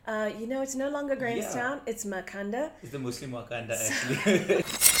It's no longer Grahamstown, it's Makanda. It's the Muslim Wakanda, actually.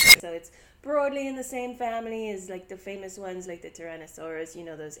 So it's broadly in the same family as like the famous ones like the Tyrannosaurus,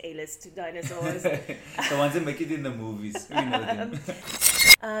 those A-list dinosaurs. The ones that make it in the movies. We know them.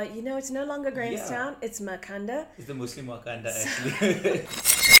 It's no longer Grahamstown, it's Makanda. It's the Muslim Wakanda, actually.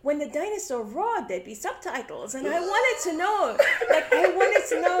 When the dinosaur roared, there'd be subtitles, and I wanted to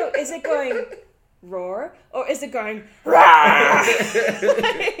know, is it going roar or is it going roar?